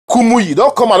KUMUYI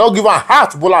don't come and don't give a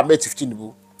heart Bola Ahmed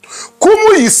TINUBU.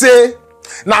 KUMUYI say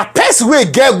na person wey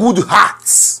get good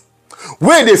heart,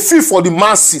 wey dey feel for the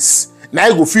masses, na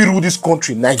he go fit rule this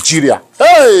country, Nigeria.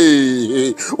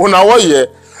 Hey, una what here?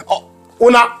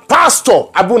 Una pastor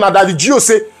abuna daddy Gio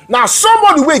say na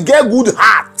somebody wey get good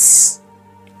heart,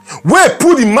 wey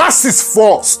put the masses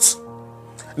first,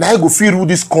 na he go fit rule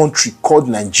this country called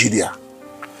Nigeria.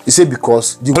 He said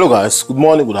because hello guys, good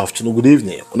morning, good afternoon, good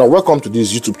evening. Now welcome to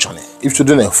this YouTube channel. If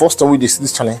today is the first time we see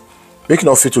this channel, make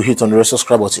no fail to hit on the red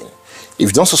subscribe button. If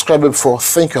you don't subscribe before,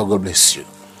 thank you and God bless you.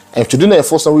 And if today is the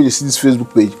first time we see this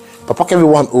Facebook page, Papa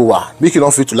everyone over, make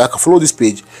no fail to like and follow this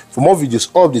page for more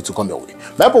videos updates to come your way.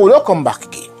 My people will come back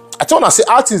again. I told you say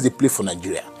how things they play for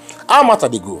Nigeria. How matter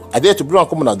they go? I dare to bring and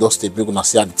come on a doorstep, make una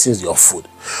see how the things they unfold.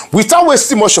 Without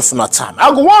wasting much of our time,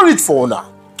 I go one read for una.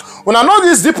 When I know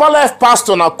this deeper life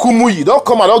pastor na KUMUYI don't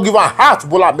come and don't give a heart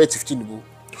Bola Ahmed TINUBU.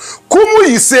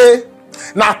 KUMUYI say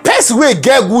na person wey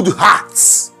get good heart,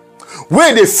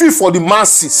 wey dey feel for the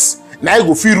masses, na he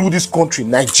go fit rule this country,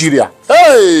 Nigeria.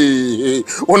 Hey,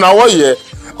 una what here?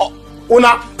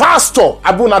 Una pastor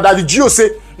abuna daddy Gio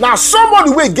say na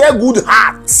somebody wey get good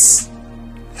heart,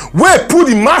 wey put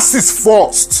the masses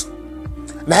first,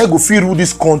 na he go fit rule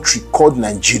this country called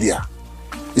Nigeria.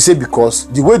 He said because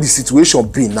the way the situation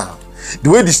be now, the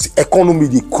way this economy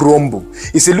they crumble,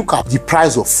 he said look at the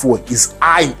price of food is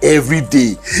high every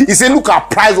day. He said look at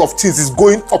price of things is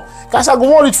going up. Guys, I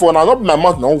go on read for now, not my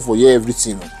mouth now for year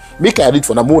everything. Make I read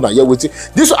for now more than year waiting.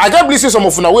 This I can't believe say some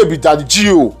of una will be that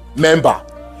GO member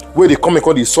where they come and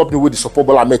call the support where the support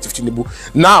Bola Ahmed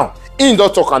TINUBU. Now in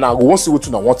don't talk and I go want to see what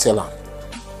you want tell her.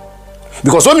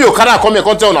 Because when you come here,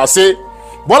 come tell and say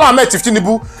Bola Ahmed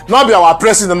TINUBU now be our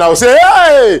president, and I will say,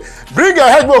 hey, bring your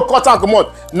head more cut and come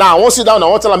out. Now I want to sit down, I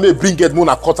want to tell me bring head more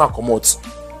and cut and come out.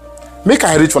 Make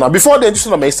I read for now. Before then, just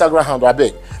on my Instagram handle, I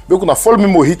beg. You can follow me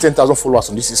more, hit 10,000 followers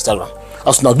on this Instagram.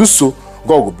 As now do so,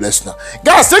 God will bless now.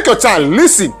 Guys, take your time,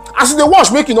 listen. As they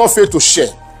watch, make it not fail to share.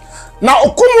 Now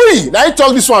KUMUYI, now I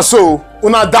talk this one so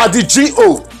una daddy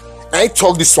GO. I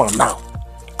talk this one now.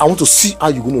 I want to see how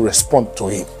you're going to respond to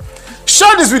him.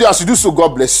 Share this video as you do so,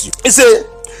 God bless you. He say,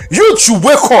 you should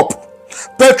wake up.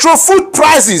 Petrol food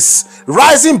prices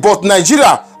rising, but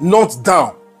Nigeria not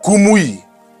down. KUMUYI.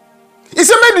 He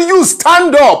said, make the youth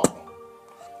stand up.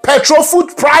 Petrol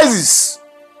food prices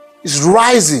is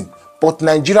rising, but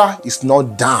Nigeria is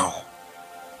not down.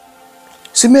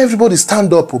 Say, make everybody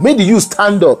stand up. Make the youth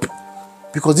stand up.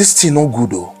 Because this thing not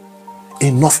good though.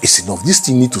 Enough is enough. This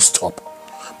thing need to stop.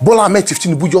 Bola Ahmed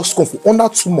TINUBU just come for under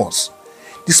 2 months.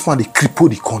 This man, they cripple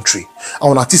the country. I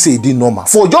want to say it did normal.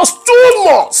 For just 2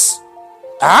 months.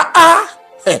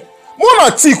 More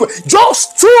than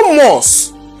just 2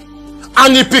 months.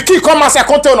 And the picky come and say, I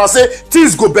can't tell and say,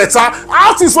 things go better.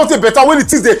 How things want to better when the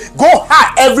things they go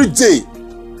high every day.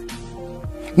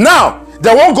 Now,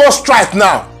 they won't go strike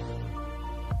now.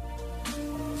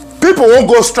 People won't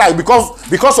go strike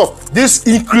because of this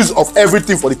increase of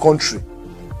everything for the country.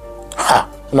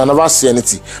 And I never see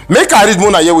anything. Make I read more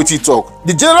and hear what he talk.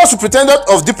 The General Superintendent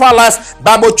of Deeper Life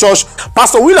Bible Church,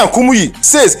 Pastor William KUMUYI,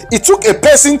 says it took a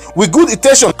person with good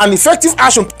intention and effective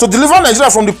action to deliver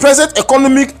Nigeria from the present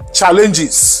economic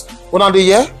challenges. What they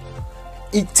hear?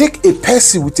 It take a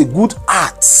person with a good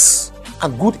heart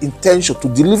and good intention to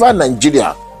deliver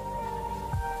Nigeria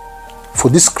for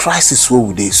this crisis where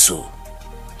we dey so.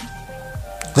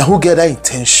 Now who get that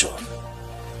intention?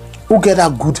 Who get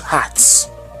that good heart?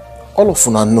 All of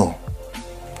una know.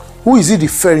 Who is he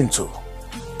referring to?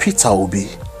 Peter Obi.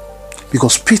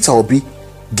 Because Peter Obi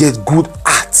get good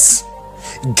hearts,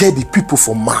 get the people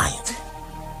for mind,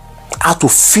 how to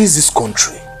face this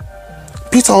country.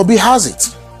 Peter Obi has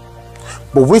it.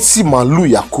 But wait see Malu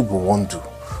Yakubu won't do.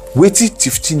 Wait see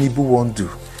TINUBU won't do.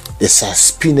 They say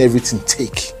spin everything,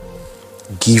 take,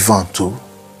 give unto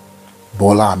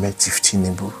Bola Ahmed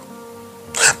TINUBU.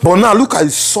 But now look at the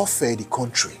suffer the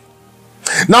country.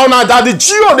 Now that the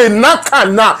Gio they knock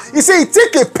now, he say it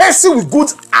take a person with good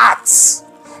hearts,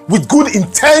 with good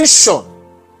intention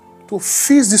to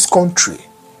face this country,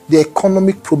 the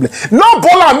economic problem. Not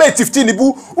Bola Ahmed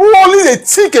TINUBU, who only they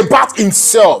think about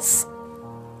himself,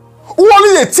 who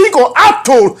only they think on how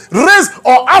to raise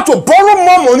or how to borrow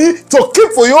more money to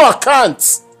keep for your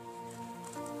account.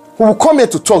 Who will come here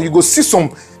to talk, you go see some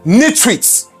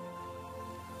nitwits,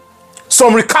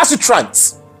 some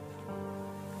recalcitrants.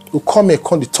 You come here,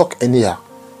 come to talk anyhow.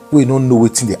 We don't know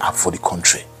what's in the app for the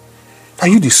country. Now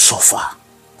you they suffer.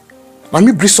 Now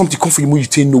me bring something come for you, you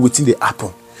tell know what's in the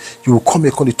happen. You will come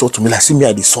here, come to talk to me like see me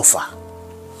I they suffer.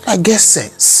 Like get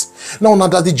sense. Now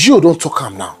that the Geo don't talk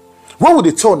him now. What would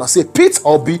they tell and say Pete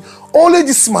Obi Only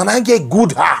this man I get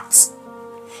good heart.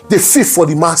 They fit for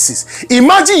the masses.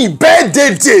 Imagine his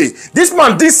birthday day. This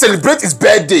man didn't celebrate his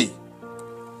birthday.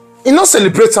 He not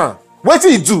celebrate him. What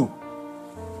did he do?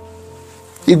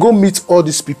 He go meet all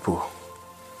these people.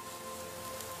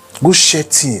 Go share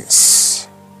things.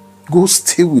 Go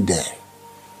stay with them.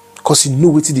 Because he know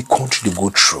what the country they go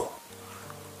through.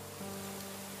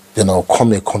 Then I'll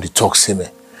come and come to talk, say me,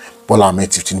 Bola Ahmed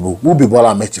Tinubu. Who be Bola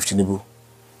Ahmed Tinubu?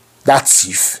 That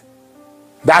thief.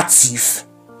 That thief.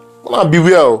 Well,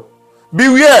 beware.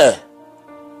 Beware.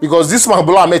 Because this man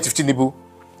Bola Ahmed Tinubu,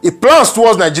 he plans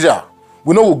towards Nigeria.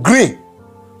 We know green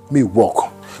may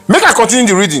walk. Make I continue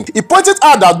the reading. He pointed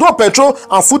out that though petrol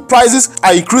and food prices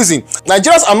are increasing,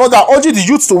 Nigerians are not urging the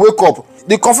youth to wake up.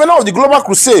 The convener of the Global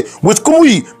Crusade with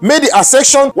KUMUYI made the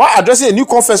assertion while addressing a new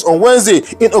conference on Wednesday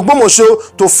in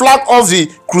Ogbomosho to flag off the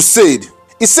crusade.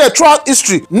 He said throughout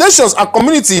history, nations and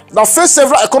communities that faced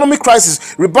several economic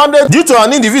crises rebounded due to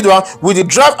an individual with the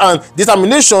drive and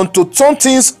determination to turn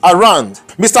things around.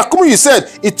 Mr. KUMUYI said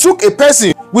it took a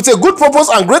person with a good purpose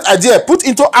and great idea put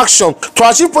into action to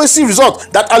achieve positive results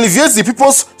that alleviates the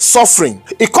people's suffering.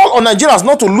 He called on Nigerians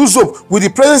not to lose hope with the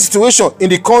present situation in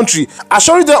the country,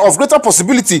 assuring them of greater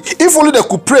possibility if only they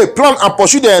could pray, plan and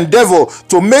pursue their endeavor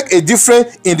to make a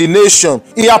difference in the nation.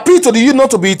 He appealed to the youth not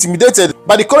to be intimidated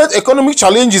by the current economic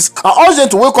challenges and urged them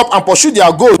to wake up and pursue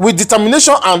their goals with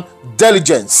determination and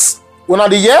diligence. Una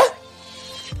the year?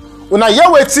 Una hear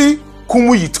wetin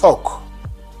KUMUYI talk.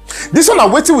 This one are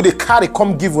waiting with the carry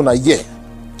come give una year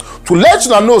to let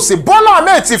you know say Bola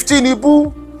Ahmed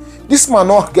Tinubu, this man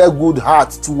not get good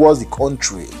heart towards the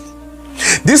country.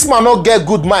 This man not get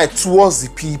good mind towards the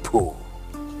people.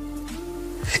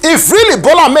 If really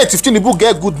Bola Ahmed Tinubu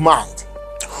get good mind,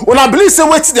 when I believe say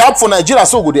wait they happen for Nigeria,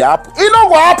 so go they happen. It not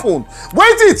go happen.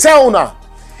 Wait till tell una.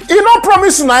 He not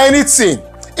promise una anything.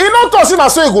 He not talk una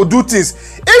so he go do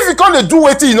things. If he can't do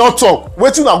waiting, he not talk.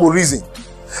 Waiting una go reason.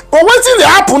 But waiting they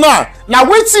happen now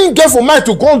waiting get for mind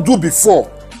to go and do before.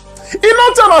 He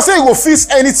not tell us say he go fix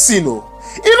anything. No.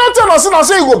 He not tell us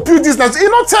say he go build this. He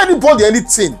not tell anybody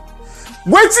anything.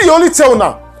 Waiting he only tell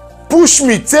now, push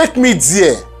me, take me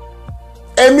there.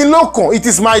 Emilokon, it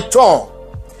is my turn.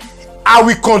 I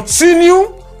will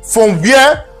continue from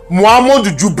where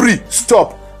Muhammad Jubri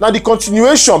stop. Now the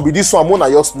continuation be this one, Mona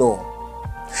just know.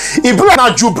 It be like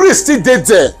now Jubri still dead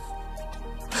there.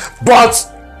 But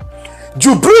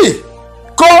Jubri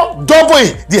go double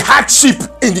the hardship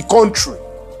in the country.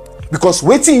 Because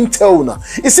waiting tell now,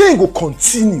 he say he go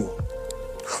continue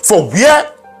from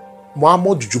where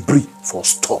Muhammad Jubri for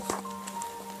stop.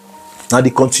 Now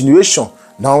the continuation,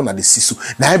 now the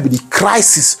sisu, now be the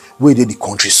crisis where they the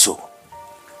country so.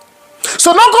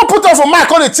 So now go put up for Mike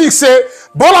on the thing say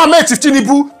Bola Ahmed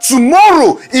Tinubu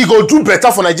tomorrow he go do better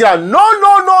for Nigeria.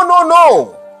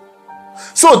 No.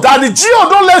 So that the GO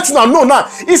don't let you know now.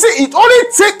 He say it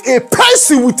only take a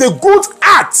person with a good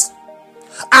heart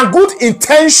and good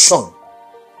intention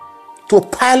to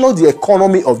pilot the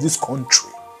economy of this country.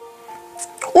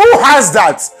 Who has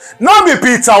that? Not be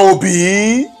Peter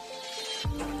Obi.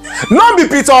 Not be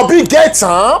Peter Obi get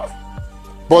him.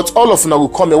 But all of you will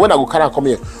come here. When I go carry and come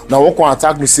here, now one can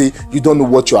attack me, say you don't know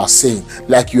what you are saying.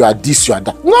 Like you are this, you are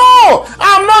that. No,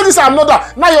 I'm not this, I'm not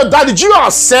that. Now your daddy, you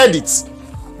have said it.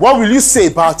 What will you say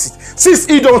about it? Since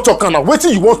he don't talk now, wait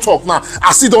till you won't talk now.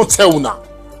 I still don't tell now.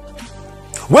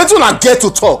 Wait till I get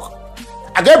to talk.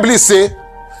 I get believe say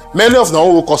many of them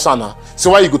will concern now. So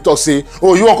why you go talk say,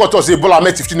 oh, you want to talk say Bola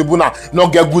Ahmed Tinubu now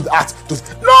not get good art.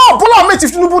 No, Bola Ahmed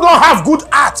Tinubu don't have good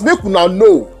art. Make you now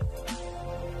know.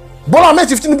 Bola Ahmed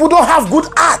Tinubu don't have good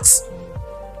art.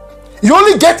 You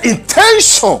only get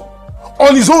intention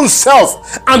on his own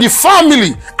self and the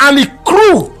family and the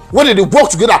crew when they work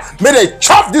together. May they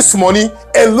chop this money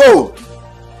alone.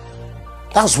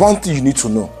 That's one thing you need to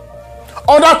know.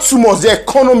 Other 2 months, the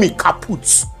economy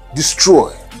kaput,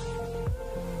 destroy.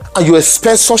 And you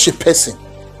expect such a person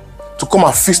to come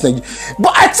and fix Nigeria.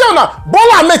 But I tell you now,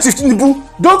 Bola Ahmed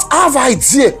Tinubu don't have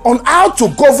idea on how to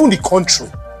govern the country.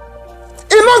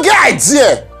 He don't get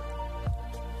idea.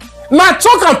 Now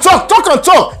talk and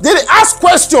talk. Then they ask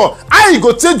question. How you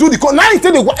go take do the now he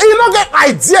tell you he don't get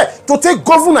idea to take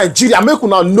govern Nigeria. Make you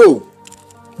now know.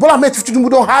 Bola Ahmed Tinubu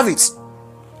don't have it.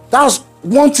 That's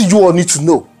one thing you all need to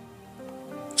know.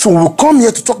 So we'll come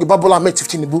here to talk about Bola Ahmed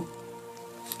Tinubu.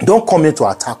 Don't come here to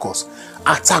attack us.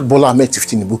 Attack Bola Ahmed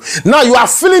Tinubu. Now you are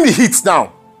feeling the heat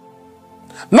now.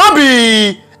 Now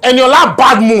be in your lab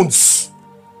bad moods.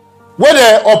 When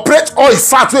they operate all the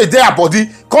fat where their body,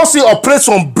 come see operate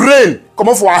some brain come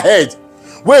off our head.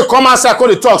 When you come outside, come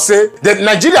they talk say that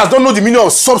Nigerians don't know the meaning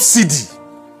of subsidy.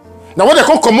 Now when they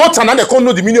come out and now they can't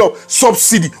know the meaning of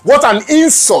subsidy. What an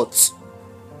insult.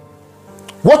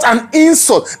 What an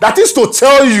insult. That is to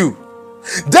tell you.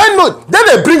 Then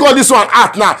they bring all this one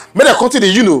out now. May they continue,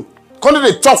 you know,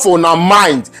 continue to talk for our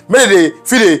mind. May they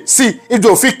feel see if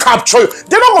they feel capture you.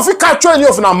 They're not gonna feel capture any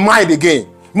of our mind again.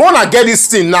 More than get this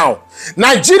thing now.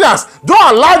 Nigerians,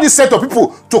 don't allow this set of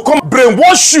people to come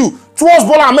brainwash you towards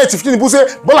Bola Ahmed Tinubu. Say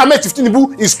Bola Ahmed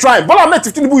Tinubu is trying. Bola Ahmed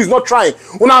Tinubu is not trying.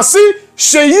 When I see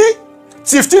Sheyi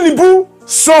Tinubu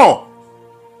son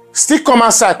still come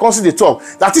outside, come see the talk.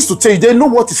 That is to tell you, they know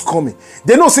what is coming.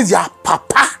 They know say their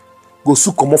papa go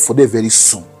soon come up for them very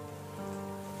soon.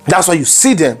 That's why you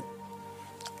see them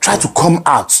try to come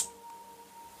out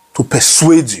to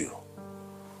persuade you,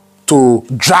 to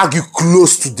drag you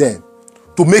close to them,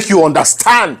 to make you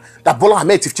understand that Bola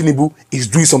Ahmed Tinubu is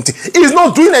doing something. He is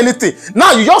not doing anything.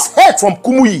 Now you just heard from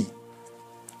KUMUYI.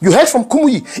 You heard from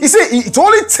KUMUYI. He said it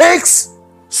only takes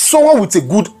someone with a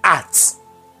good heart,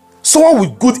 someone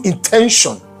with good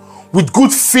intention, with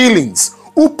good feelings,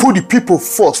 who put the people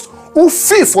first, who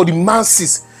feel for the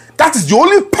masses. That is the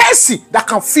only person that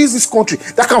can fix this country,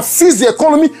 that can fix the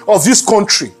economy of this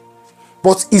country.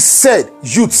 But he said,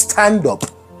 youth, stand up.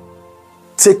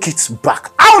 Take it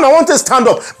back. How do I want to stand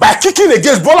up? By kicking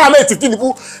against Bola Ahmed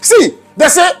Tinubu. See, they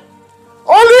say,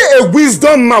 only a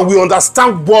wisdom man will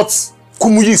understand what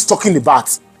KUMUYI is talking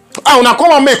about. I wanna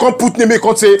come and make, put name, make,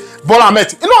 say Bola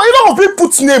Ahmed. You know, if you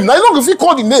put name, now you know if you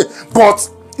call the name. But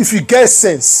if you get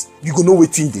sense, you go know what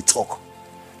thing they talk.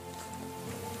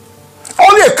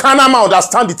 Only a carnal man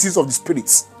understand the things of the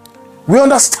spirits. We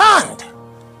understand.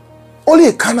 Only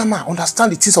a carnal man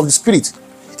understand the things of the spirit.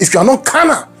 If you are not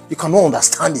carnal, you cannot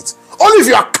understand it. Only if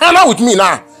you are carnal with me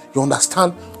now, you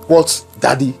understand what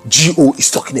Daddy G.O. is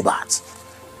talking about.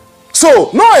 So,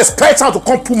 no expect how to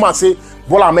come put and say,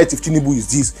 Bola Ahmed Tinubu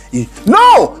is this.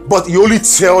 No, but he only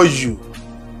tell you.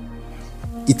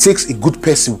 It takes a good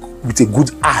person with a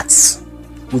good heart,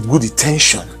 with good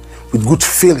intention, with good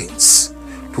feelings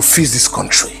to fix this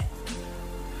country.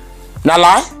 Now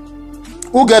lie?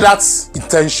 Who get that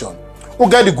intention? Who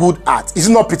get the good heart? Is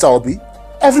it not Peter Obi?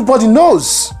 Everybody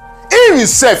knows. He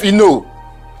himself, he know.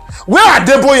 Where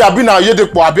Adeboye have been now,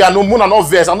 Yedepo Abi, and no more than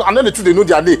verse, and then the truth they know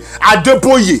their name.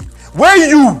 Adeboye, where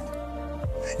you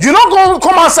not going to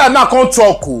come outside now, can't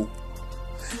talk. You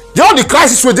know the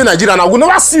crisis within Nigeria now. We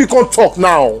never see you can't talk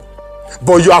now.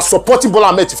 But you are supporting Bola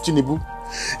Ahmed Tinubu.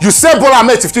 You say Bola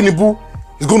Ahmed Tinubu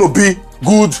is going to be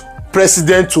good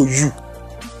president to you.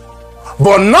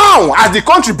 But now, as the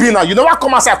country be now, you never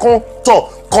come outside, can't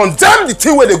talk. Condemn the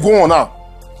thing where they go on now.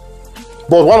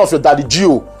 But one of your Daddy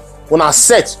Gio, when I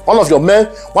said, one of your men,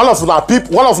 one of our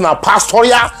people, one of our pastoral,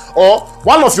 or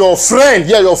one of your friend,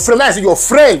 yeah, your friend, I say your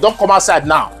friend, don't come outside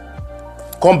now.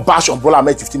 Come bash on Bola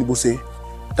Ahmed Tinubu, say,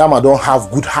 that man don't have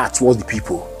good heart towards the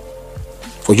people.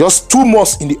 For just 2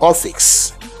 months in the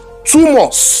office, 2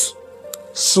 months,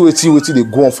 so waiting they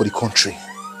go on for the country.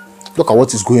 Look at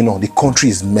what is going on. The country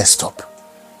is messed up.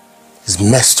 It's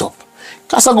messed up.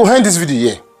 Cause I go end this video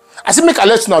here. I say make I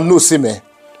let you know, say man,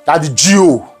 that the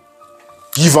GO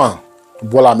give on to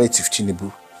Bola Ahmed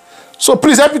Tinubu. So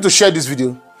please help me to share this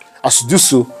video. As you do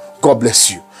so, God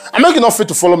bless you. I'm making not free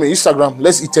to follow me on Instagram.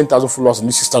 Let's hit 10,000 followers on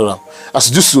this Instagram. As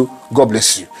you do so, God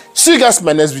bless you. See you guys in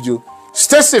my next video.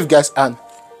 Stay safe, guys, and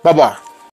bye-bye.